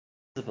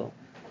principle.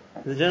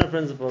 There's a general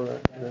principle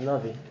in the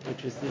Navi,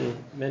 which we see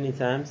many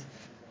times,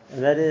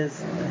 and that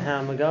is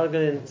how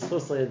Megalgalin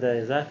Schus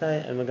L'Yedei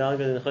Zakai and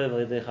Megalgalin Choyv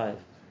L'Yedei Chayiv.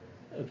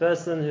 A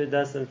person who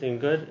does something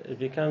good, it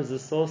becomes a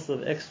source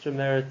of extra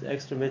merit,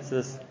 extra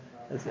mitzvahs.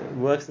 It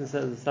works in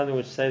something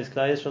which saves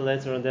Klal Yisrael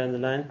later on down the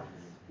line,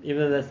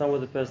 even though that's not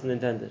what the person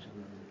intended.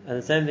 And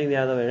the same thing the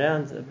other way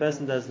around. A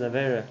person does an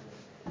avera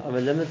of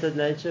a limited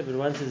nature, but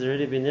once he's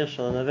already been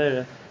nirshal an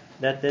avera,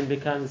 that then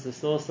becomes the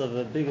source of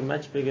a bigger,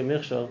 much bigger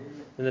mirshal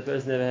than the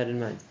person ever had in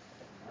mind.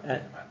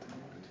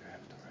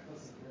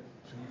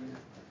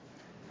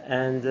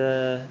 And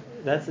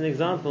that's an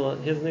example.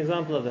 Here's an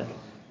example of that.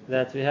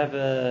 That we have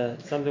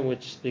something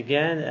which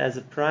began as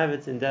a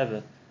private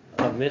endeavor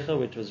of Micha,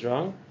 which was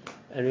wrong,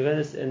 and we're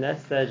going to, in that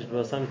stage, it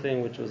was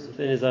something which was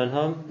within his own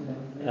home.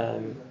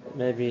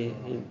 Maybe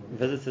he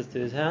visits us to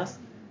his house,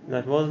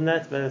 not more than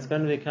that, but it's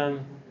going to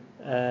become,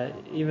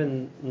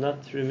 even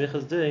not through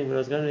Micha's doing, but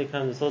it's going to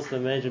become the source of a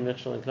major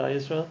Michshel in Klal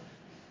Yisrael.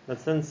 But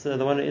since the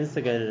one who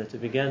instigated it, who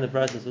began the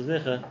process, was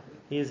Micha,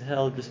 he's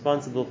held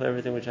responsible for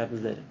everything which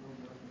happens later.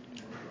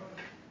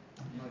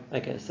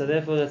 Okay, so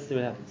therefore let's see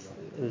what happens.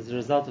 As a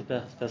result of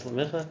Pesach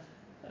Micha,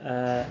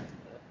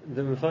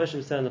 the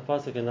Mefarshim say in the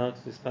Pasuk in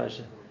Narkus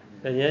Parsha,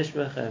 Ben Yesh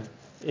Bechem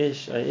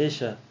Ish or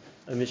Isha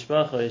or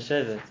Mishpacha or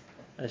Yeshevet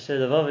Asher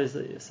Lavav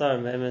Yisar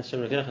Me'emen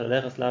Shem Rekecha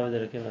Lechas Lamed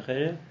Erekim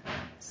Acherim.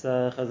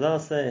 So Chazal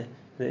say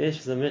the Ish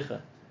is a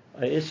Micha.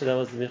 Or Isha, that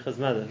was Micha's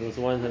mother, who was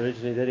the one who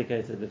originally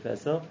dedicated the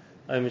Pesach.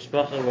 Or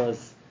Mishpacha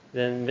was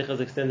then Micha's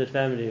extended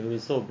family, who we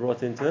saw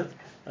brought into it.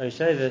 Or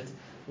Yeshevet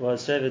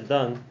was Shevet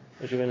Dan,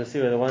 which we're going to see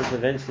were the ones who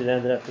eventually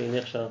ended up being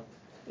Nichshal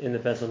in the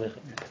Pesach Micha.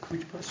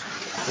 Which pasuk?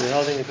 So we're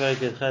holding a Perek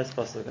Yud Ches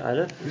Pasuk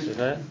Aleph,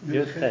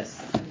 Yud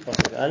Ches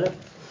Pasuk Aleph.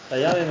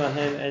 Vayavim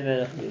Ahem Ein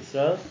Melech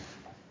Yisrael.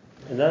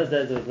 In those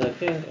days there was no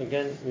king.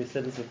 Again, we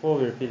said this before,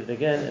 we repeat it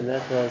again, and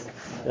that was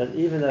that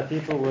even though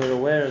people were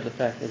aware of the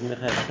fact that Micha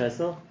had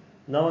Pesach,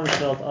 no one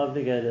felt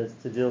obligated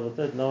to deal with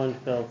it. No one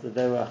felt that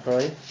they were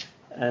achroi,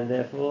 and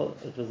therefore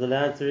it was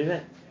allowed to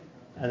remain.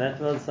 And that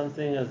was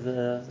something as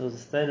was a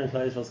stain in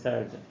Klal Yisrael's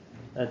character.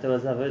 That there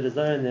was avodah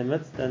zarah in their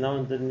midst, and no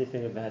one did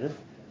anything about it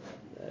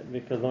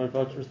because no one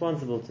felt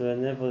responsible to it,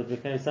 and therefore it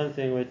became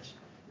something which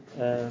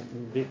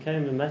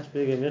became a much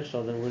bigger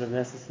michshol than would have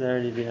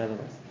necessarily been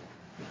otherwise.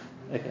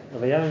 Okay,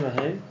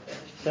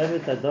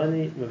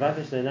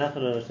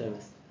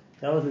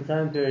 that was the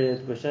time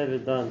period where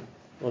Shevet Dan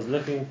was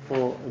looking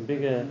for a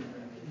bigger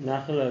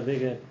nachala, a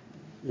bigger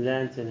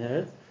land to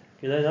inherit.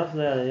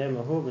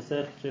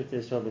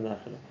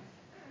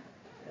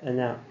 And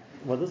now,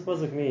 what this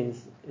pasuk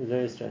means is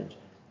very strange.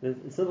 The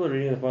simple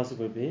reading of the pasuk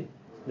would be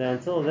that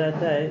until that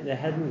day they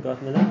hadn't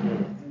gotten a nachla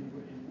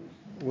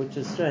yet, which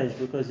is strange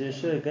because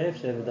Yeshua gave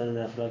Shevet Dan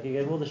a nachla, like he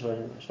gave all the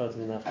Shvatim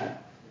a nachla.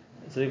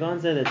 So you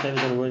can't say that Shevet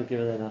Dan weren't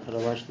given a nachla.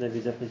 Why should they be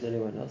different to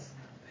anyone else?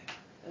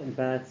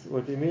 But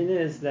what we mean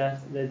is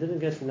that they didn't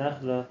get a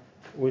nachla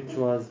which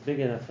was big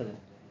enough for them,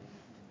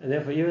 and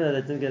therefore even though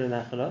they didn't get a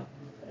nachla,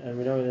 and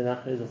we know where the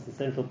nachla is, it's the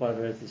central part of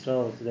Eretz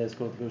Yisrael, today it's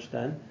called Gush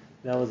Dan.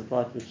 That was the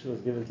part which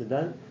was given to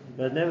Dan.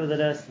 But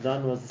nevertheless,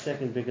 Dan was the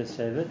second biggest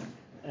Shevet,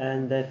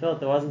 and they felt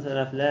there wasn't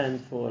enough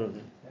land for all of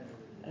them.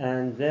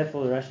 And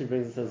therefore, Rashi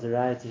brings us as a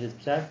raya to his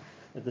pshat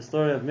that the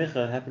story of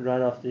Micha happened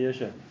right after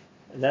Yosha.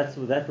 That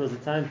was the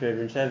time period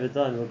when Shevet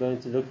Dan were going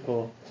to look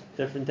for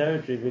different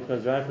territory,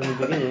 because right from the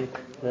beginning,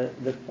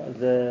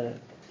 the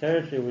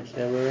territory which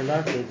they were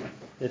allotted,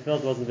 they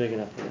felt wasn't big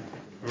enough for them.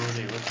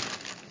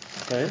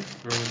 Sorry?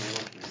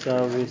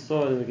 So we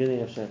saw at the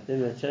beginning of Shaftim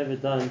that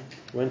Shevet Dan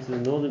went to the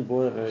northern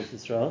border of Eretz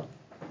Yisrael,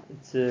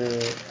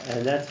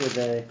 and that's where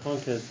they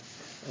conquered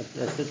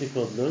a city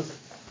called Luz.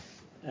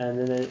 And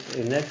then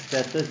the next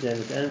step is they had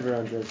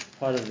Enverand as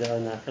part of their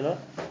own Nachala,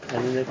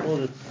 and then they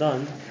called it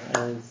Dan,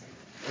 and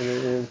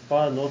in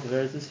far north of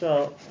Eretz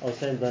Yisrael, Al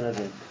Shem Dan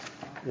Avim.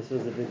 This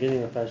was the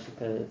beginning of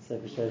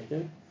Sefer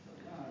Shaftim.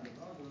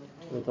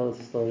 We told us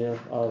the story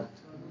of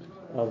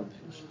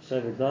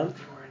Shevet Dan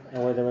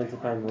and where they went to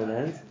find more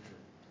land.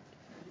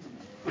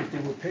 If they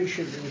were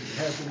patient, they would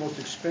have the most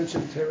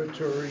expensive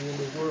territory in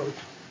the world.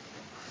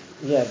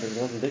 Yeah, but it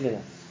wasn't big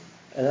enough.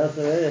 And that's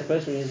already a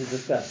question we need to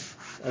discuss.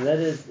 And that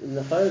is,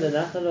 the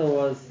Nachala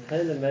was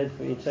tailor-made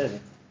for each Shevet.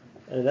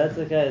 And if that's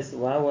the case,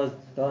 why was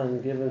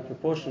Dan given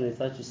proportionally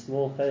such a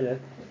small chelek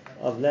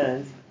of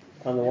land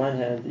on the one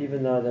hand,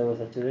 even though there was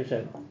such a big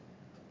Shevet?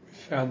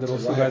 Found it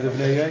also by the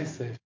Bnei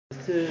Yosef.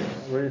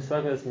 We're in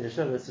Svagos in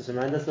Yeshua, let's just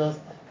remind ourselves,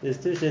 there's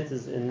two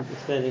shittas in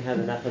explaining how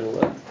the Nachala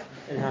worked,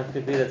 and how it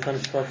could be that some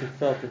Shvatim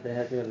felt that they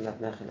hadn't got enough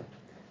Nachala.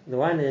 The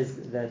one is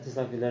that, just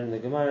like we learned in the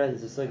Gemara,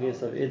 there's a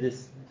sugyas of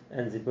Idis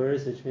and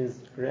Ziburis, which means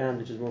ground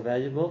which is more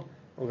valuable,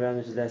 or ground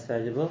which is less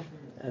valuable,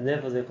 and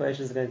therefore the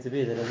equation is going to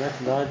be that a much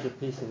larger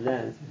piece of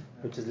land,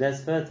 which is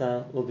less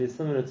fertile, will be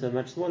similar to a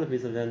much smaller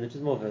piece of land, which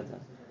is more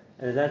fertile.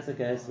 And if that's the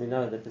case, we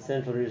know that the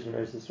central region of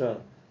Eretz Yisrael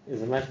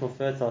is a much more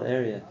fertile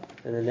area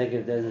than the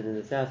Negev desert in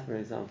the south, for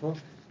example,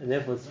 and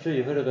therefore it's true,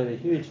 you could have got a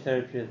huge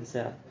territory of the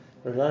south,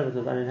 but a lot of it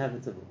was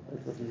uninhabitable.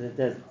 It was a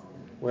desert.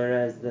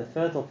 Whereas the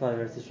fertile part of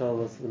Eretz Yisrael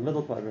was the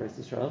middle part of Eretz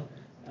Yisrael,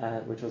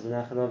 which was a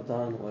Nachal of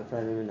Dan or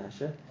Ephraim and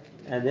Menashe,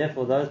 and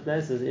therefore those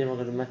places everyone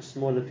got a much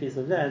smaller piece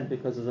of land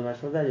because it was a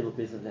much more valuable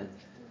piece of land.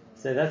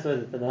 So that's where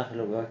the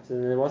Nachal worked,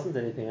 and there wasn't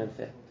anything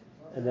unfair,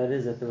 and that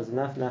is that there was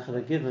enough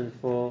Nachal given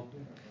for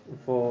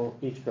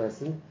each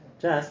person,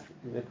 just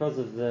because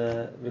it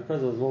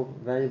was more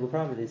valuable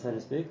property, so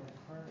to speak,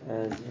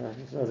 as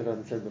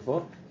Razagazan said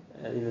before.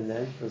 Even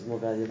then, it was more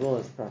valuable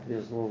as property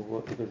was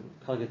more, you could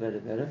cultivate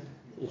it better.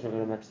 Each one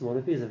got a much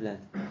smaller piece of land.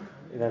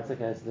 If that's the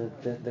case,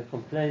 the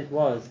complaint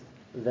was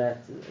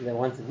that they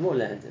wanted more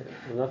land.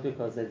 Not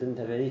because they didn't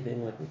have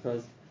anything, but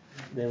because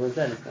they were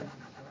satisfied.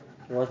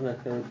 It wasn't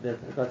like they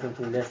got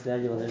something less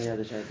valuable than any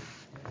other Shavim.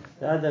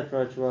 The other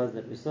approach was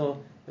that we saw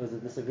there was a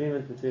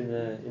disagreement between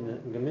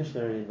in the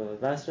Mishnah in Bava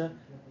Basra,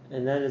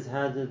 and that is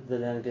how did the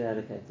land get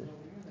allocated?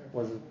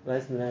 Was it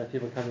based on the amount of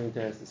people coming into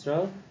Eretz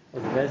Yisrael, or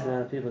was it based on the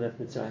amount of people left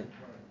Mitzrayim?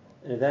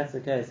 And if that's the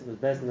case, it was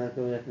based on the amount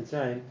of people left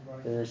Mitzrayim,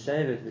 then the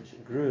Shevet, which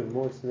grew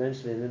more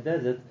exponentially in the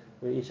desert,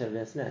 would each have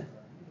less land.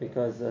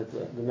 Because the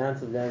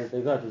amount of land that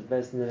they got was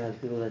based on the amount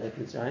of people that left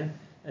Mitzrayim,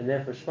 and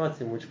therefore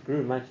Shvatim, which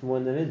grew much more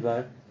in the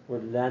Midbar,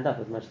 would land up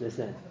with much less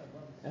land.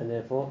 And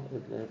therefore,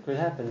 it could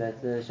happen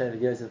that the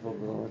Shevet Yosef or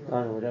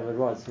Dan or whatever it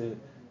was, who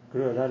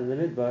grew a lot in the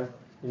Midbar,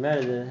 he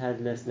married and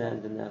had less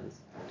land than the others.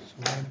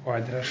 So why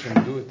did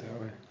Hashem do it that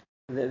way?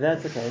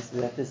 That's the case.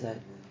 We have to say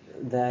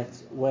that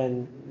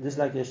when, just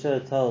like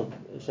Yeshua told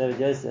Shevet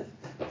Yosef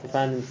to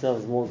find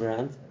themselves more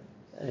ground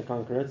and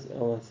conquer it,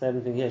 or same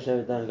thing here,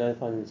 Shevet Dan go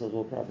find themselves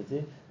more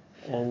property,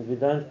 and we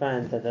don't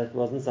find that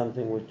wasn't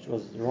something which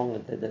was wrong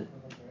that they did.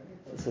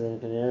 So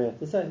then we have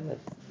to say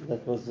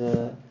that was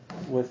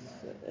with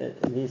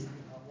at least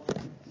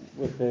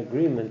with the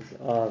agreement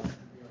of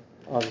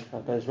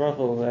HaKadosh Baruch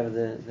Hu, or whoever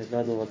the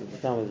Gadol was at the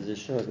time, whether it was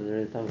Yeshua, whether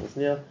it was Thomas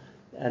Neil,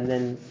 and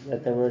then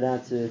that they were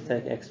allowed to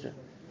take extra.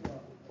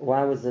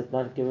 Why was it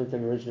not given to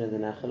them originally the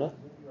Nachala?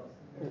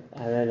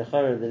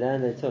 The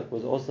land they took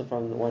was also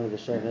from one of the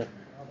Shevet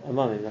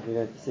Amamim, like we're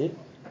going to see.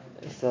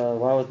 So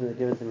why wasn't it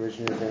given to them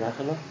originally the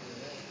Nachala?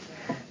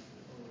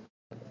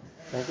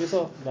 Like we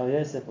saw, Bar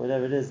Yosef,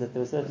 whatever it is, that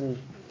there were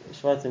certain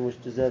Shvatim which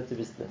deserved to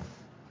be split.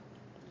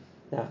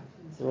 Now,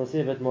 so we'll see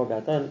a bit more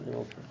about that, and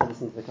we'll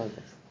listen to the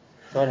context.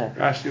 So what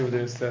happened? Rashi over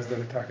there says that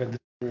attack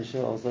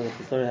Yeshua also that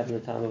the story happened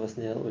at the time of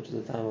Asniel, which is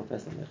the time of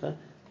Pesach Mecha,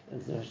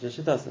 and Rosh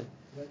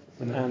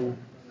Hashanah.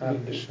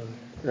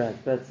 Right,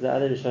 but the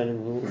other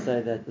Rishonim who will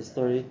say that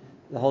the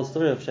whole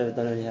story of Shevet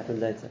Dan only happened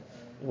later,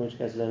 in which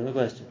case we don't have a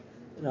question.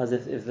 As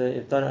if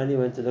Dan only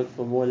went to look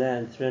for more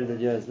land 300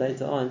 years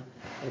later on,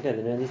 okay,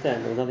 then we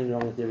understand there was nothing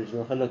wrong with the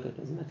original Chalukah. It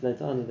was much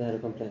later on that they had a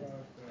complaint.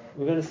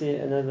 We're going to see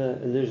another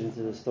allusion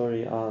to the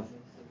story of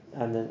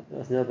Asniel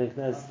ben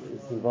Knaz,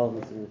 its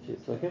involvement in the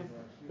future. Okay?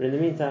 But in the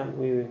meantime,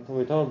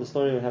 we told the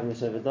story of having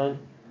Shevet Dan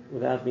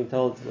without being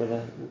told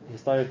whether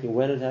historically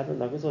when it happened.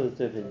 Like we saw, there's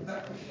two opinions,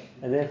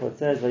 and therefore it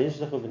says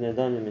Vayishlechu b'nei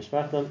Dan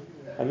mishpachtam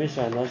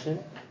hamisha anoshim.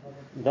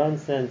 Dan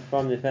sent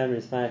from their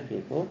families 5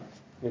 people.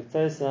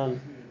 Miktosam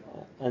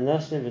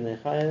anoshim b'nei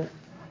Chayil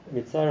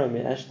mitzara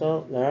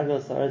mi'eshtal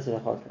l'ragel sa'aretz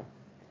l'chakra.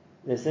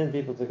 They sent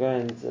people to go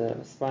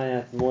and spy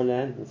out more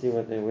land and see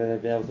where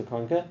they'd be able to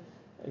conquer.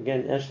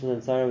 Again, Eshtal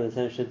and Tzara were the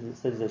same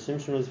cities that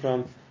Shimshon was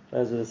from.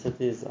 Those were the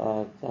cities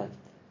of Dan.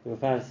 There were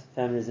 5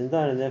 families in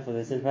Dan, and therefore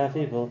they sent 5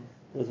 people.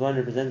 There was one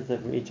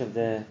representative from each of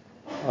the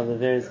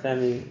various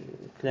family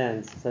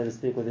clans, so to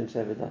speak, within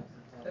Shevet Dan.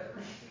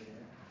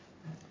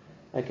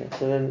 Okay,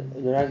 so then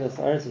the Ragos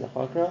Aretz the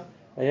Chakra,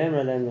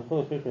 Vayomer Aleim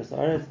Lechu Chikros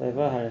Aretz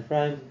Vayva Har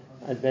Ephraim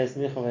Ad Beis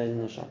Micha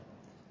Vayinusha.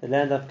 They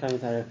land up coming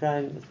to Har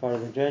Ephraim as part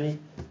of the journey,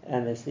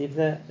 and they sleep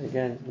there.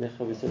 Again, Micha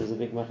we said is a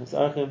big Machas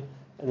Archim,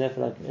 and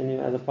therefore, like any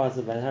other parts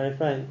of Har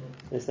Ephraim,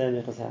 they stay in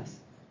Micha's house.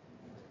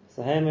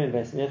 So Hamer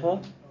Beis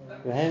Micha,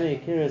 Vahemer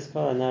Yikiros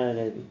Kol Anar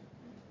Levi.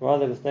 While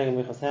they were staying in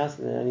Micha's house,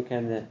 and they only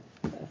came there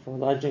for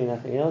lodging,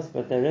 nothing else,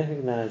 but they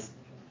recognized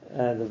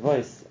the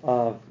voice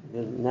of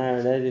the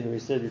Nar Levi who we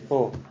said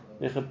before.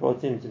 Micha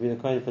brought him to be the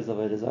Kohen for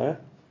Avodah Zarah,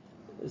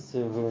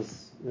 so who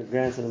was the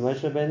grandson of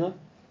Moshe Rabbeinu,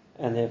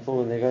 and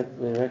therefore when they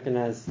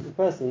recognized the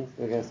person,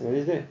 they go see what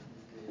he's doing.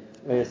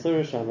 What are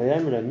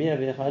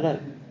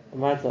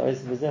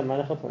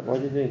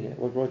you doing here?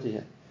 What brought you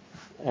here?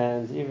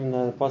 And even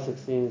though the pasuk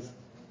seems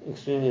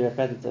extremely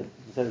repetitive,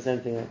 to say the same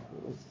thing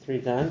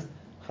 3 times,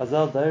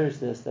 Chazal derish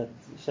this that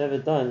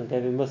Shevet Dan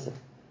gave him Musa,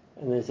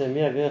 and they say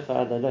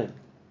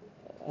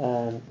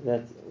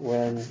that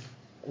when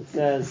it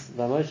says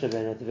by Moshe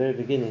Rabbeinu at the very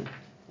beginning,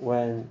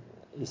 when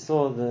he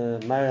saw the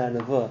Mara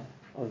Nevuah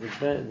of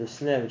the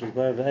snare which was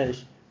Bar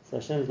V'esh, so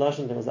Hashem's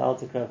lashon was Al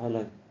Tikrav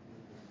Halon,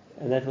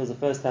 and that was the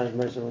first time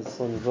Moshe was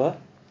saw Nevuah,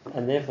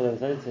 and therefore they were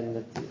saying to him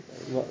that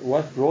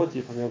what brought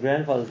you from your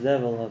grandfather's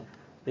level of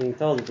being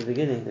told at the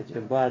beginning that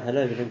you're Ba'ad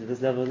Halon into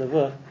this level of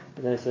Nevuah,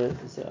 and then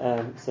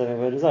serving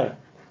Avodah Zarah.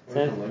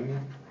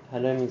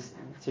 Halon means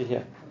to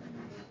hear.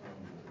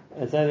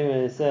 And same thing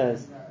when it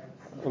says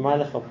Umar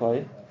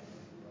Lechapoy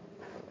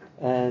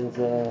and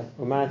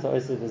Umar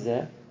Ta'osef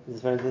V'zeh, it's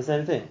referring to the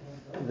same thing.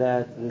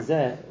 That the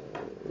Zeh,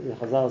 the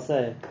Chazal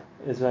say,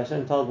 is where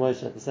Hashem told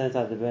Moshe at the same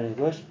time the burning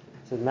bush,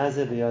 said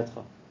Mazeh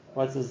b'yodcha.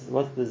 what's the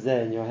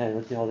zeh in your hand?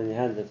 What do you hold in your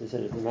hand? That you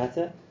said is the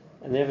matter,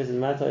 and therefore the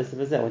matter is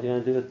the zeh. What are you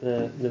going to do with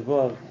the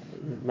nevuah of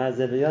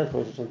mazeh b'yad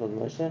for Hashem told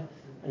Moshe?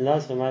 And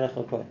last for malach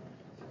hakol,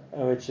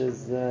 which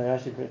is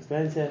Rashi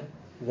explains here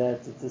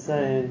that it's the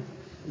same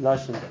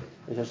lashon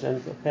which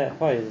Hashem's peh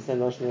is the same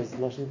lashon as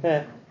lashon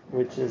peh,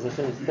 which is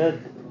Hashem's third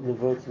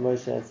nevuah to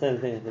Moshe. The same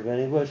thing at the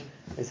burning bush.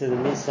 He said the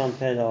misam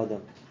peh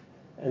la'adam,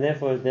 and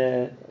therefore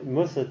the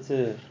musa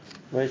to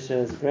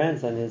Moshe's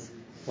grandson is,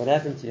 what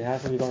happened to you? How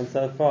come you've gone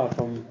so far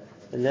from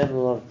the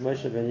level of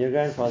Moshe ben your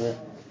grandfather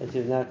that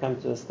you've now come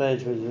to a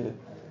stage where you're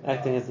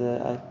acting as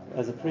a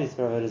priest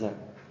for Avodah Zarah?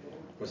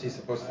 Was he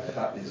supposed to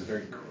stop these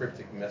very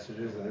cryptic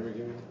messages that they were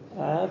giving?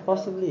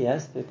 Possibly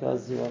yes,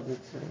 because he wasn't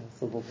a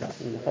simple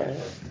person. Right.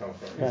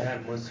 He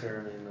had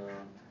Musar in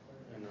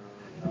a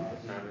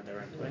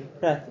non-direct way.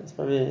 Right, it's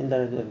probably an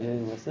indirect way of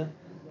giving Musa,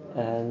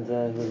 and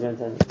he was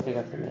going to pick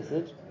up the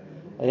message.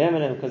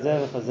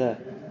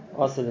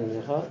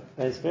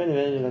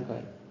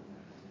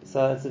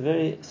 So it's a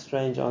very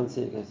strange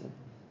answer he gives him.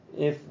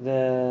 If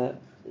the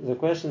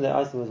question they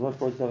asked him was what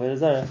brought you to Avodah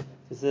Zarah,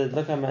 he said,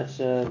 look how good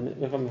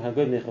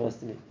Micha was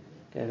to me.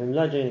 Gave him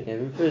lodging, he gave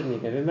him food, and he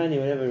gave him money,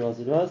 whatever it was.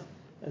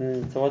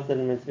 And so what's that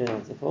meant to be an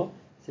answer for?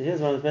 So here's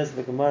one of the places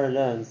the Gemara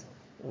learns,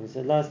 what we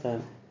said last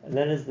time, and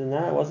that is the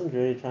Nara wasn't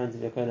really trying to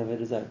be a Kohen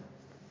Avodah Zarah.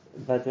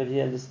 But what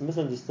he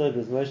misunderstood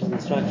was Moshe's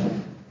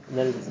instruction, and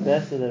that it's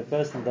better that a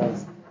person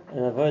does an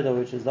avodah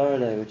which is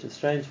lorelei, which is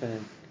strange for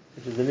him,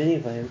 which is the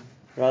meaning for him,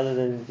 rather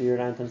than be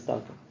around him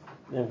stalking.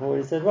 And what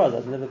he said was,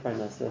 I've never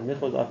parnasa, and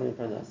Micha was offering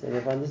parnasa, and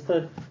if I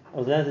understood, I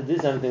was allowed to do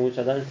something which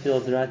I don't feel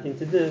is the right thing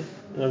to do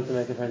in order to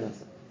make a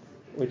parnasa,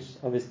 which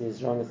obviously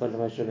is wrong. It's not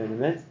what Moshe Rabbeinu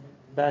meant,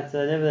 but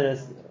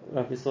nevertheless,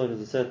 like we saw, there's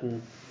a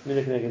certain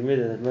midah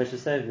that Moshe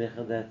saved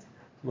Micha, that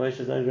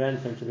Moshe's own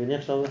grandson should be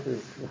nechshal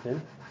with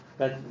him,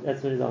 but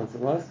that's what his answer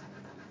was.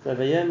 So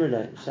now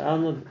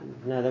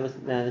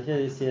here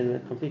you see a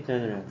complete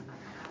turnaround.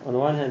 On the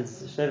one hand,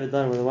 Shevet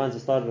Dan were the ones who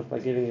started off by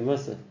giving him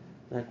Musa,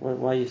 like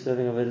why are you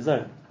serving Avodah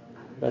Zarah?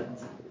 But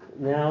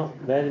now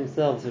they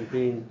themselves have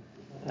been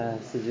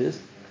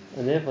seduced,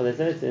 and therefore they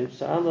say to him,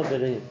 Sha'alna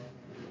berehim,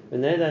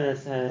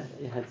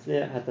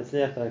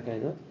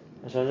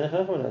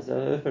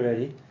 so if we're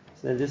ready,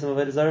 so then do some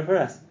Avodah Zarah for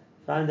us.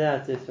 Find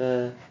out if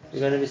you're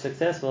going to be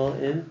successful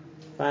in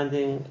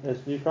finding a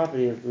new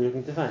property that we're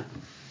looking to find.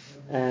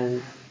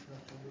 And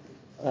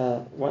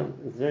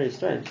it's very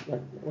strange.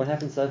 What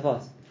happened so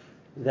fast?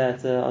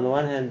 That on the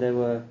one hand they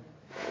were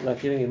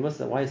like giving him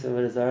Musa, why is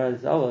Avodah Zarah?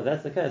 Oh, well, if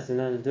that's the case,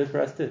 do it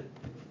for us too.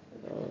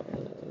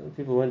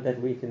 People weren't that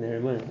weak in their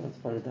imunity once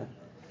upon a time.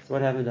 So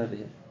what happened over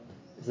here?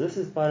 So this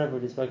is part of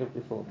what we spoke of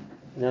before.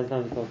 Now it's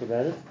time to talk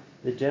about it.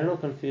 The general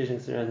confusion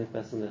surrounding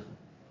Pesach Micha.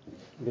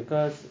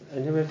 Because,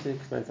 and here we have to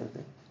explain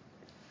something.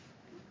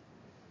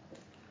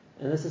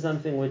 And this is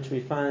something which we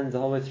find the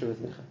whole way through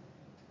with Micha.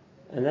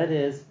 And that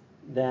is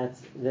that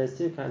there's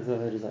two kinds of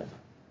Avodah Zarah.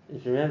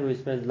 If you remember, we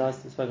spoke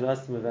last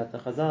time about the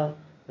Chazal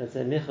that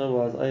said Micha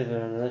was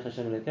over on Aleich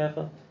Hashem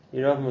Lekecha,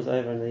 Yeravim was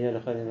over on the Yeh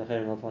Lecholim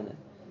Lecherim Alponeh.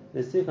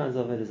 There's two kinds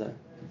of Avodah Zarah.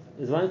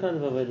 There's one kind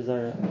of Avodah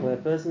Zarah where a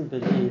person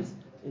believes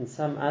in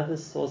some other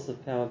source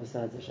of power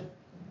besides Hashem,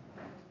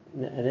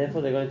 and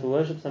therefore they're going to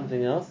worship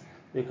something else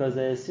because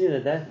they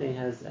assume that thing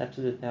has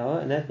absolute power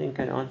and that thing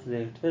can answer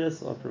their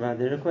tefillos or provide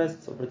their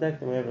requests or protect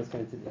them, whatever it's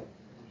going to be.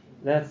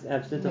 That's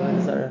absolute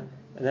Avodah Zarah,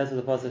 and that's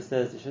what the pasuk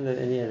says. You shouldn't have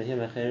any Elohim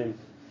Acherim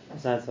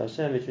besides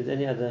Hashem, which means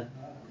any other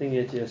thing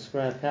that you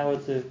ascribe power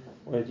to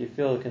or that you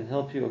feel can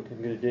help you or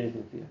can do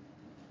anything for you.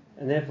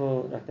 And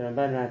therefore, like the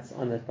Ramban writes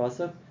on that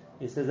pasuk,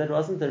 he says that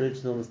wasn't the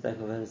original mistake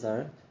of Avodah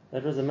Zarah.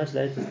 That was a much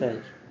later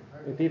stage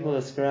when people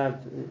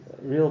ascribed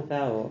real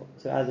power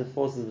to other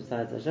forces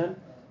besides Hashem,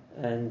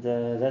 and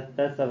that's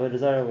the Avodah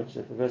Zarah which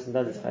if a person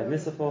does is Chayv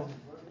Misa for,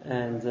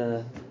 and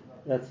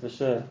that's for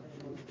sure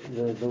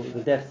the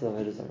depth of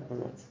Avodah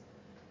Zarah.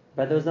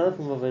 But there was another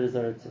form of Avodah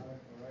Zarah too,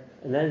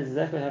 and that is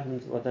exactly what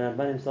happened. What the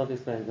Ramban himself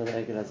explains on the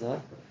Egel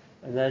HaZohar,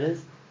 and that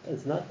is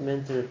it's not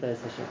meant to replace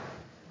Hashem.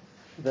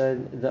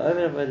 The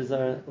owner of Avodah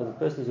Zarah, or the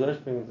person who's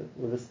worshipping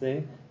with this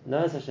thing,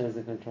 knows Hashem is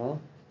in control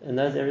and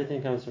knows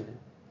everything comes from Him.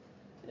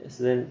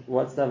 So then,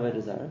 what's the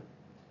Avodah Zarah?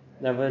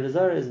 The Avodah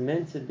Zarah is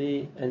meant to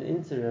be an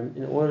interim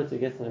in order to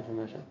get something from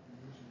Hashem.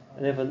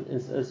 And therefore,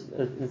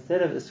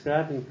 instead of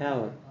ascribing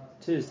power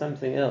to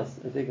something else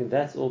and thinking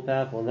that's all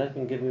powerful and that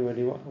can give me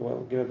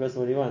give a person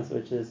what he wants,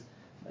 which is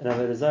an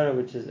Avodah Zarah,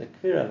 which is a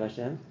kfirah of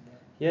Hashem,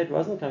 here it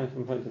wasn't coming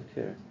from a point of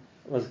kfirah.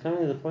 It was coming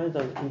to the point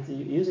of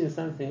using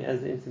something as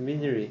the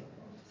intermediary,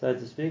 so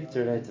to speak, to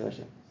relate to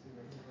Hashem.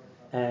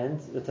 And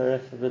the Torah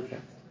forbids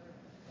that.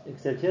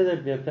 Except here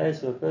there'd be a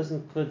place where a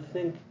person could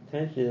think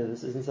potentially that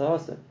this isn't so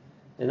awesome.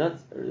 They're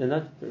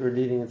not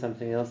believing in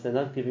something else, they're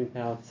not giving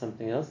power to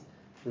something else.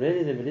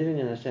 Really they're believing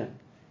in Hashem.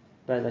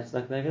 But like the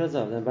Egel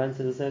HaZohar, the Ramban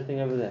said the same thing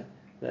over there.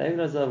 The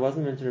Egel HaZohar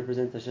wasn't meant to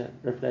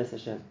replace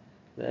Hashem.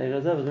 The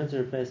Egel HaZohar was meant to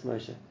replace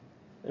Moshe.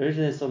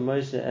 Originally they saw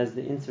Moshe as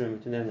the interim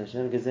between them and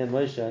Hashem, because they're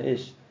Moshe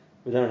Ish,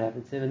 we don't know what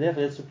happened to him, and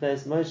therefore let's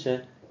replace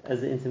Moshe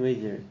as the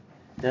intermediary.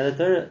 Now the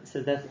Torah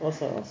said that's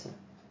also awesome.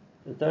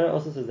 The Torah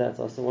also says that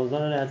also one's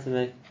not allowed to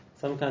make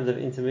some kind of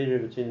intermediary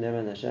between them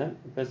and Hashem.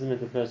 The person meant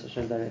to approach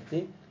Hashem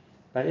directly.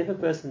 But if a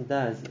person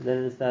does,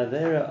 then it's the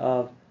avera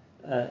of,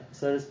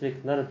 so to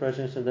speak, not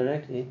approaching Hashem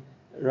directly,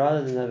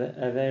 rather than the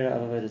avera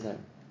of avodah zarah.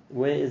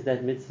 Where is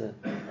that mitzvah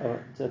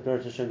to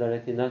approach Hashem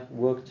directly, not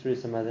work through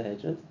some other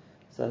agent?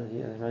 So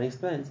Rani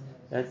explains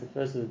that's the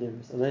first of the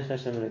difference.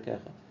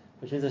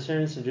 Which means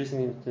Hashem is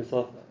introducing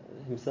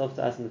himself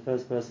to us in the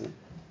first person.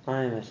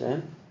 I am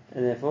Hashem,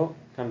 and therefore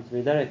come to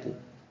me directly.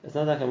 It's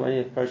not like I'm only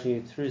approaching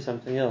you through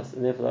something else,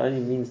 and therefore the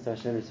only means to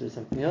Hashem is through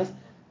something else.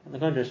 On the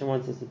contrary, Hashem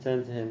wants us to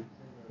turn to Him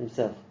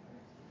Himself.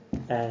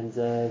 And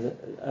the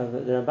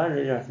Ramban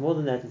really writes more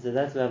than that. He said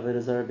that's where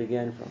Avodah Zarah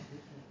began from.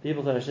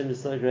 People thought Hashem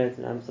is so great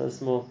and I'm so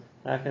small.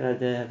 How can I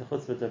dare have the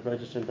chutzpah to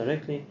approach Hashem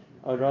directly?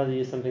 I would rather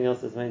use something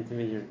else as my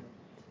intermediary.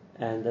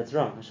 And that's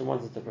wrong. Hashem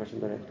wants us to approach Him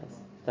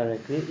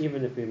directly,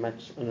 even if we're on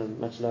a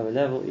much lower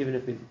level, even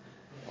if we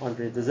aren't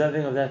really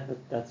deserving of that. But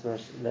that's our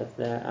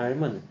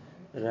imunah.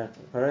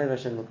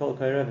 Hashem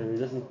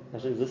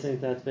is listening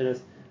to our tefillos,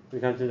 we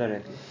come to Him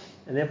directly.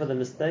 And therefore the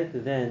mistake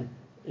then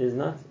is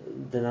not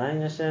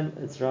denying Hashem,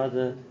 it's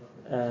rather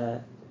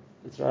a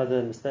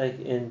mistake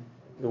in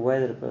the way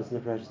that a person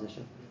approaches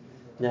Hashem.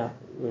 Now,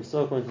 we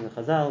saw according to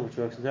the Chazal, which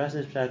works with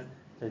Rashi's Pshat,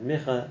 that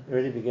Micha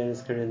already began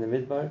his career in the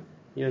Midbar.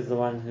 He was the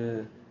one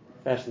who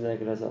fashioned the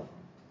Egel Hazov.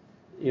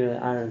 Even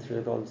Aaron threw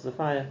the gold into the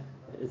fire.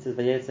 It says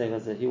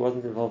that he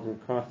wasn't involved in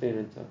crafting it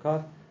into a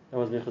calf. That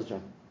was Micha's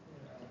job.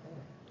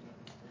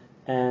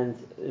 And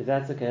if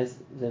that's the case,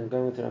 then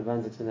going with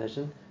Ramban's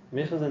explanation,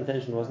 Micha's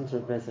intention wasn't to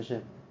replace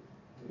Hashem.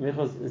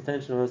 Micha's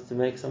intention was to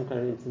make some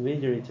kind of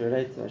intermediary to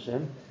relate to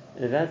Hashem.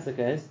 And if that's the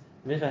case,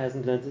 Micha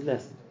hasn't learned his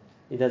lesson.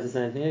 He does the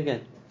same thing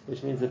again,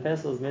 which means the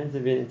pestle is meant to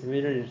be an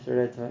intermediary to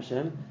relate to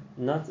Hashem,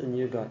 not a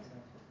new God.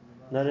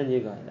 Not a new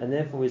God. And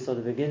therefore we saw at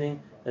the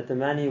beginning that the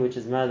mani which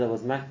his mother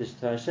was makdish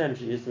to Hashem,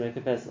 she used to make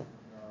a pestle.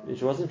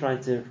 She wasn't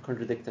trying to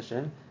contradict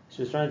Hashem,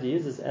 she was trying to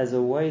use this as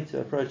a way to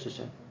approach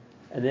Hashem.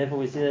 And therefore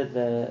we see that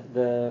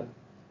the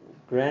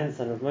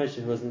grandson of Moshe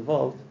who was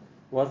involved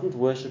wasn't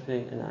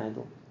worshipping an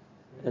idol.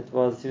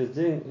 What he was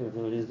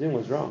doing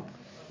was wrong.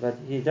 But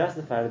he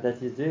justified it that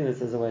he's doing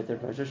this as a way to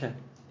approach Hashem.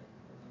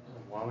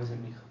 Why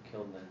wasn't Micha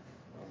killed then?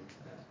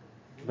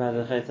 By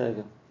the Chet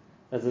Egel.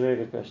 That's a very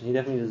good question. He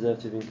definitely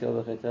deserved to have been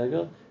killed by Chet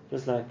Egel,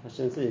 just like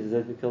Hashem said he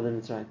deserved to be killed in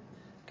Mitzrayim.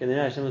 Okay,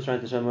 Hashem was trying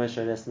to show Moshe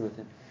a lesson with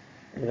him.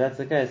 If that's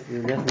the case,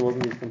 the lesson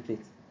wasn't yet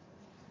complete.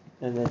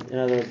 And that, in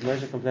other words,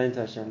 Moshe complained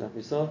to Hashem, like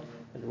we saw,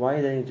 that why are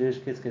you letting Jewish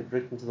kids get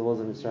bricked into the walls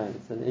of Mitzrayim?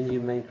 It's an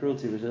inhumane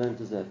cruelty which they don't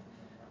deserve.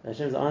 And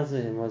Hashem's answer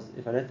to him was,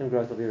 if I let them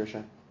grow up, they'll be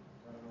Rishon.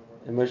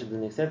 And Moshe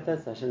didn't accept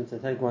that, so Hashem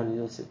said, take one and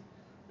you'll see.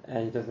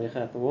 And he took Micha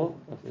at the wall,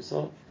 like we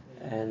saw,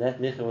 and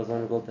that Micha was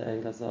one who built the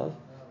Egel Hazov,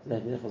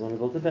 that Micha was one who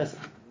built the Pesach,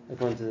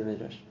 according to the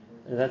Midrash.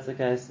 And if that's the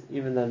case,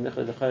 even though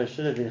Micha the Chodesh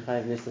should have been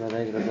Chayiv Nisim on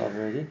Egel Hazov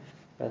already,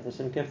 but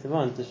Hashem kept him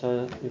on to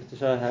show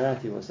how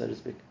right he was, so to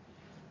speak.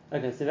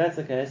 Okay, so if that's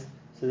the case,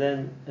 so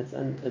then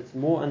it's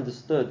more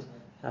understood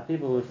how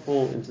people would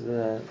fall into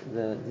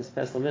this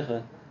Pesach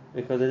Micha,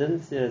 because they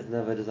didn't see it as an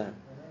avodah zarah.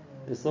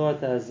 They saw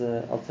it as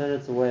an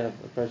alternative way of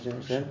approaching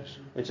Hashem,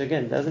 which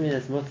again doesn't mean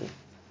it's mutter,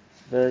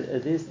 but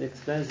at least it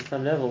explains to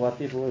some level why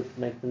people would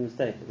make the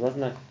mistake. It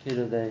wasn't like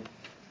they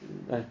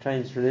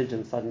changed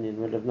religion suddenly in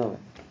the middle of nowhere.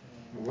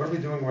 What are we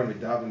doing when we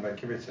daven by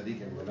Kibbutz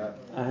Tzadikim? We're not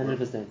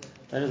 100%.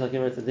 That is like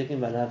Kibbutz Tzadikim,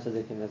 by Lav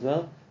Tzadikim as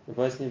well. The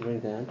voice can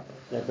bring down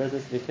that person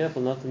has to be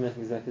careful not to make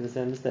exactly the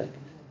same mistake.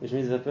 Which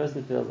means if a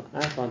person feels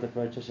I can't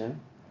approach Hashem,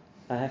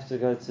 I have to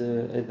go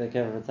to either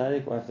Kever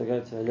Tzaddik or I have to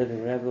go to a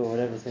living Rebbe or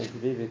whatever it's going to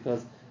be,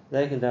 because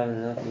they can daven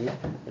and help me,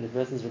 but the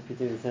person is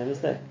repeating the same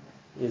mistake.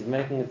 He's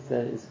making it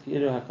that it's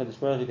Ki'ilu HaKadosh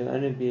Baruch Hu can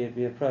only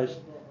be approached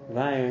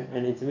via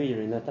an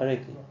intermediary, not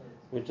directly,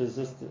 which is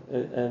just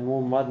a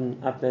more modern,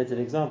 updated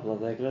example of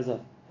the Egel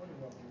Hazov.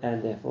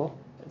 And therefore,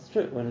 it's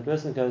true, when a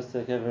person goes to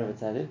a Kever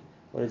Tzaddik,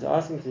 what he's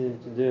asking him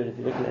to do, and if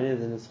you look at any of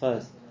the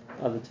nuschos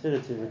of the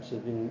tefillah which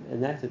have been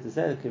enacted to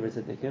say the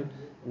Kibbutz Tzadikim,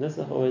 the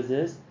nusach always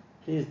is,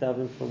 please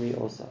daven for me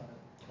also.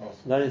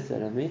 Not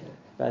instead of me,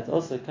 but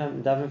also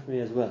come daven for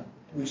me as well.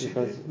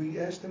 We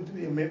asked them to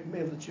be a Melech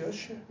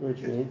Yosha. Which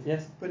means,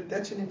 yes. But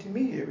that's an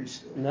intermediary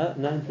still. No,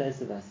 not in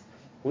place of us.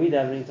 We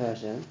davening to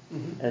Hashem,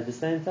 and at the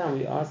same time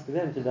we ask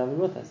them to daven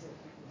with us.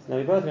 So now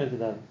we're both going to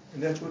daven.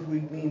 And that's what we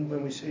mean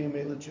when we say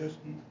Melech Yosha?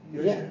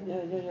 Yeah.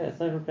 It's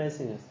not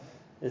replacing us.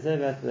 They say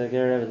about the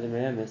Ger Rebbe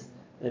Limeyemis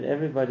that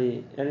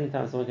everybody,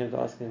 anytime someone came to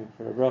ask him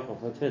for a bracha,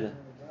 for a tefillah,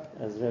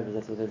 as Rebbe,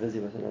 that's what they're busy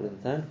with a lot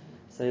of the time,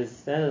 so his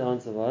standard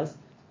answer was,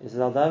 he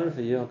said, I'll daven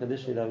for you on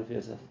condition you daven for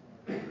yourself.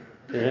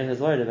 The Rebbe was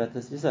worried about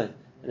this Yisod,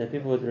 and that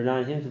people would rely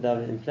on him to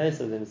daven in place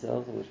of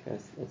themselves, in which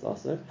case it's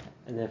also,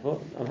 and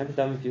therefore I'm happy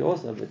to daven for you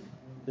also, but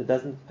it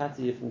doesn't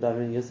patter you from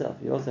davening yourself.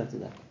 You also have to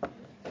daven.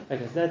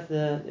 Okay, so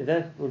if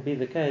that would be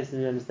the case, then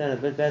you understand a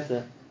bit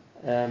better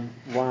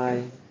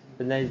why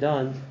Bnei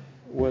Dan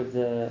would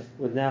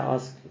now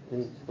ask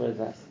him for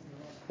advice.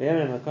 You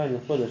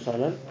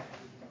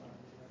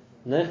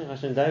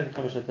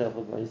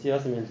see, he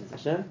also mentions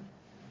Hashem.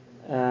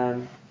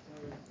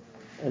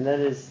 and that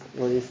is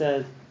what he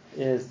said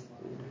is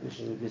you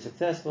should be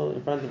successful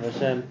in front of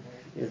Hashem.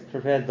 Is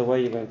prepared the way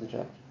you're going to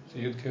travel. So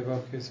Yud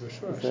Kevav Kes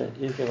V'Shur So Hashem.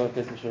 Yud Kevav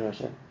Kes V'Shur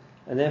Hashem.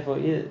 And therefore,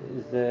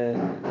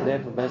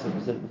 therefore, based on what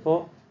we said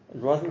before,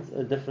 it wasn't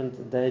a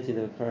different deity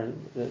that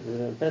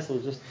the vessel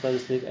was just, so to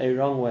speak, a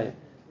wrong way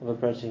of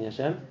approaching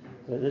Hashem.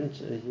 But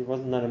he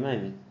wasn't not a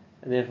maimon.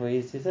 And therefore,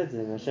 he said to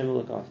him, Hashem will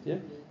look after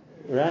you.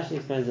 Rashi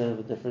explains it a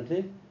little bit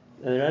differently.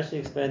 And Rashi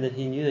explained that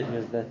he knew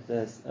that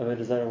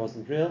Avodah Zarah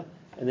wasn't real,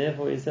 and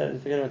therefore he said,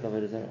 forget about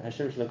Avodah Zarah,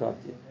 Hashem should look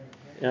after you.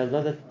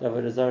 Not that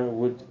Avodah Zarah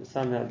would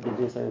somehow be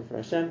doing something for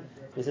Hashem.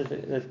 He said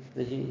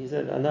he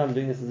said, I know I'm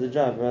doing this as a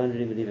job, but I don't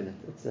really believe in it.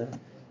 It's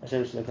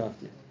Hashem should look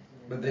after you.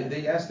 But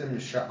they asked him,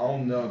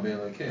 Sha'al no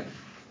be'elakim.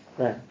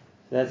 Right.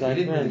 That's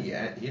He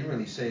didn't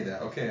really say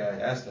that. Okay, I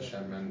asked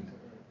Hashem, and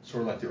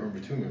sort of like the Urim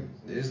B'tumim.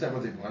 Is that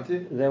what they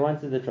wanted? They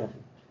wanted the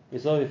Trophim. We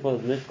saw before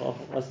that the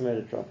Mishpah also made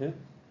a Trophim.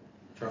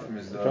 Trophim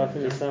is the...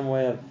 Trophim is some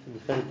way of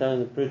telling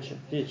the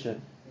future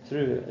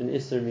through an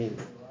Isser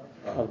means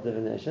of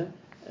divination,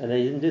 and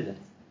they didn't do that.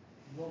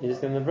 You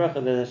just give them the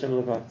bracha that Hashem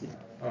will look after you.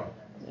 Oh.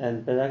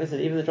 But like I said,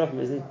 even the Trophim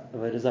isn't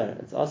Avodah Zarah.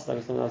 It's also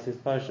like someone else's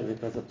parsha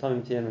because of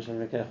Tamim Tiyam Hashem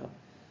Rekecha.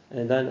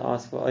 And don't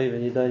ask for Oiv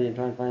and Yidoni and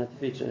try and find out the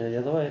future in any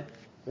other way.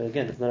 But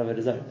again, it's not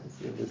Avodah Zarah.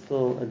 There's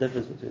still a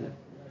difference between them.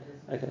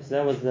 Okay, so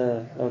that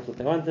was what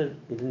they wanted.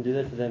 He didn't do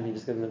that for them. He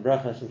just gave them the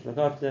bracha. Hashem should look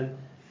after them.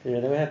 They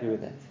were happy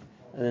with that.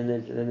 And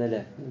then they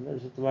left.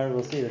 And tomorrow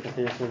we'll see that they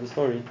finished with the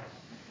story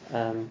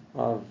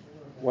of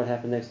what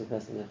happened next with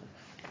Pesach.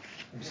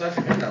 Besides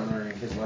from him not learning his